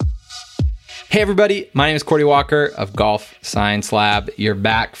Hey everybody, my name is Cordy Walker of Golf Science Lab. You're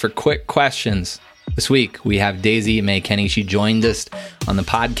back for quick questions. This week we have Daisy May Kenny. She joined us on the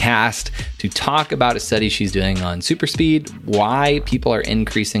podcast to talk about a study she's doing on super speed, why people are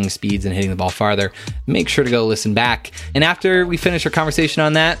increasing speeds and hitting the ball farther. Make sure to go listen back. And after we finish our conversation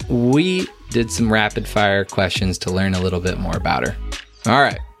on that, we did some rapid fire questions to learn a little bit more about her. All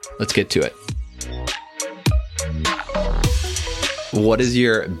right, let's get to it. What is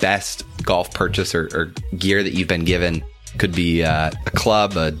your best golf purchase or gear that you've been given? Could be a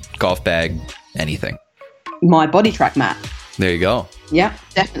club, a golf bag, anything. My body track mat. There you go. Yeah,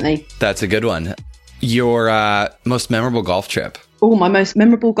 definitely. That's a good one. Your most memorable golf trip? Oh, my most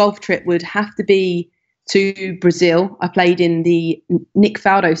memorable golf trip would have to be to Brazil. I played in the Nick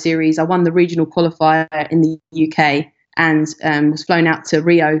Faldo series. I won the regional qualifier in the UK and was flown out to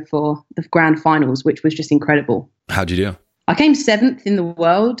Rio for the grand finals, which was just incredible. How'd you do? I came 7th in the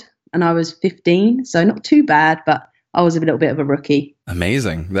world and I was 15, so not too bad, but I was a little bit of a rookie.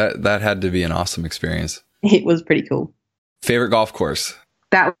 Amazing. That had to be an awesome experience. It was pretty cool. Favorite golf course?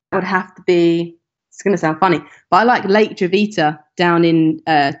 That would have to be, it's going to sound funny, but I like Lake Jovita down in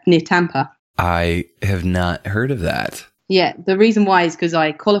near Tampa. I have not heard of that. Yeah, the reason why is because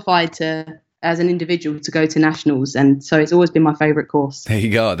I qualified as an individual to go to nationals, and so it's always been my favorite course. There you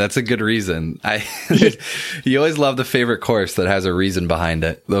go. That's a good reason. You always love the favorite course that has a reason behind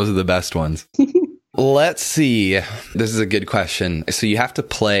it. Those are the best ones. Let's see. This is a good question. So you have to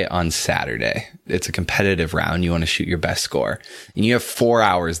play on Saturday. It's a competitive round. You want to shoot your best score. And you have 4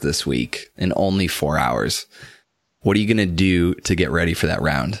 hours this week, and only 4 hours. What are you going to do to get ready for that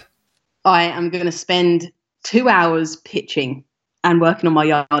round? I am going to spend 2 hours pitching and working on my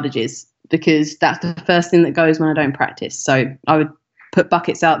yardages, because that's the first thing that goes when I don't practice. So I would put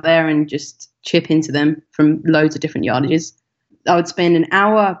buckets out there and just chip into them from loads of different yardages. I would spend an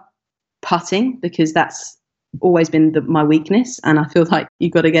hour putting, because that's always been my weakness, and I feel like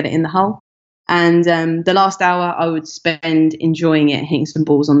you've got to get it in the hole. And the last hour I would spend enjoying it, hitting some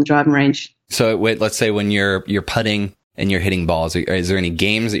balls on the driving range. So let's say when you're putting and you're hitting balls, is there any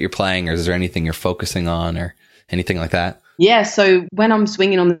games that you're playing, or is there anything you're focusing on or anything like that? Yeah, so when I'm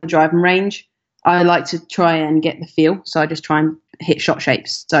swinging on the driving range, I like to try and get the feel. So I just try and hit shot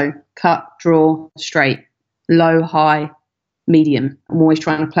shapes. So cut, draw, straight, low, high, medium. I'm always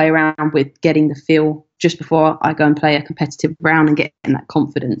trying to play around with getting the feel just before I go and play a competitive round and getting that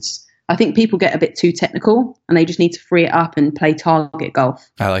confidence. I think people get a bit too technical and they just need to free it up and play target golf.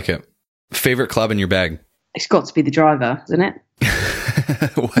 I like it. Favorite club in your bag? It's got to be the driver, isn't it?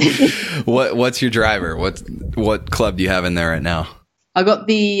 What's your driver? What club do you have in there right now? I got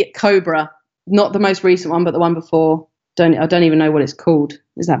the Cobra, not the most recent one, but the one before. I don't even know what it's called.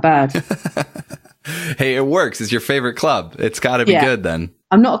 Is that bad? Hey, it works. It's your favorite club. It's got to be good then.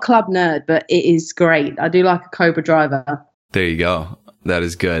 I'm not a club nerd, but it is great. I do like a Cobra driver. There you go. That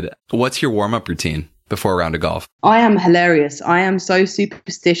is good. What's your warm-up routine before a round of golf? I am hilarious. I am so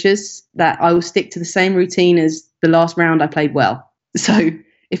superstitious that I will stick to the same routine as the last round I played well. So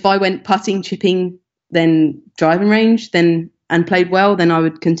if I went putting, chipping, then driving range, and played well, then I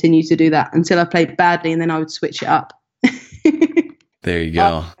would continue to do that until I played badly, and then I would switch it up. There you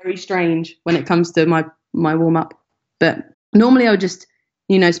go. Very strange when it comes to my warm-up. But normally I would just,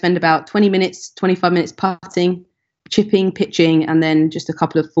 spend about 20 minutes, 25 minutes putting, chipping, pitching, and then just a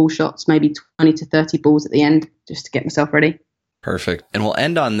couple of full shots, maybe 20 to 30 balls at the end, just to get myself ready. Perfect. And we'll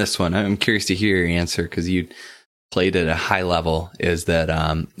end on this one. I'm curious to hear your answer, because you played at a high level. Is that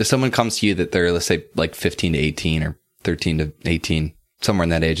if someone comes to you that they're, let's say, like 15 to 18 or 13 to 18, somewhere in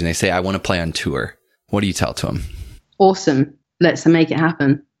that age, and they say, I want to play on tour, what do you tell to them? Awesome. Let's make it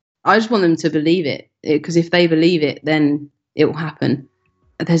happen. I just want them to believe it, because if they believe it, then it will happen.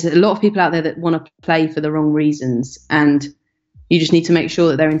 There's a lot of people out there that want to play for the wrong reasons, and you just need to make sure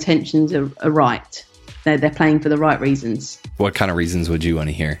that their intentions are right. They're playing for the right reasons. What kind of reasons would you want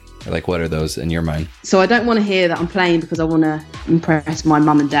to hear? Like, what are those in your mind? So I don't want to hear that I'm playing because I want to impress my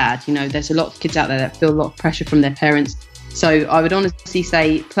mum and dad. There's a lot of kids out there that feel a lot of pressure from their parents. So I would honestly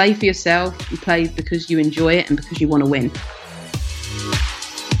say, play for yourself. You play because you enjoy it and because you want to win.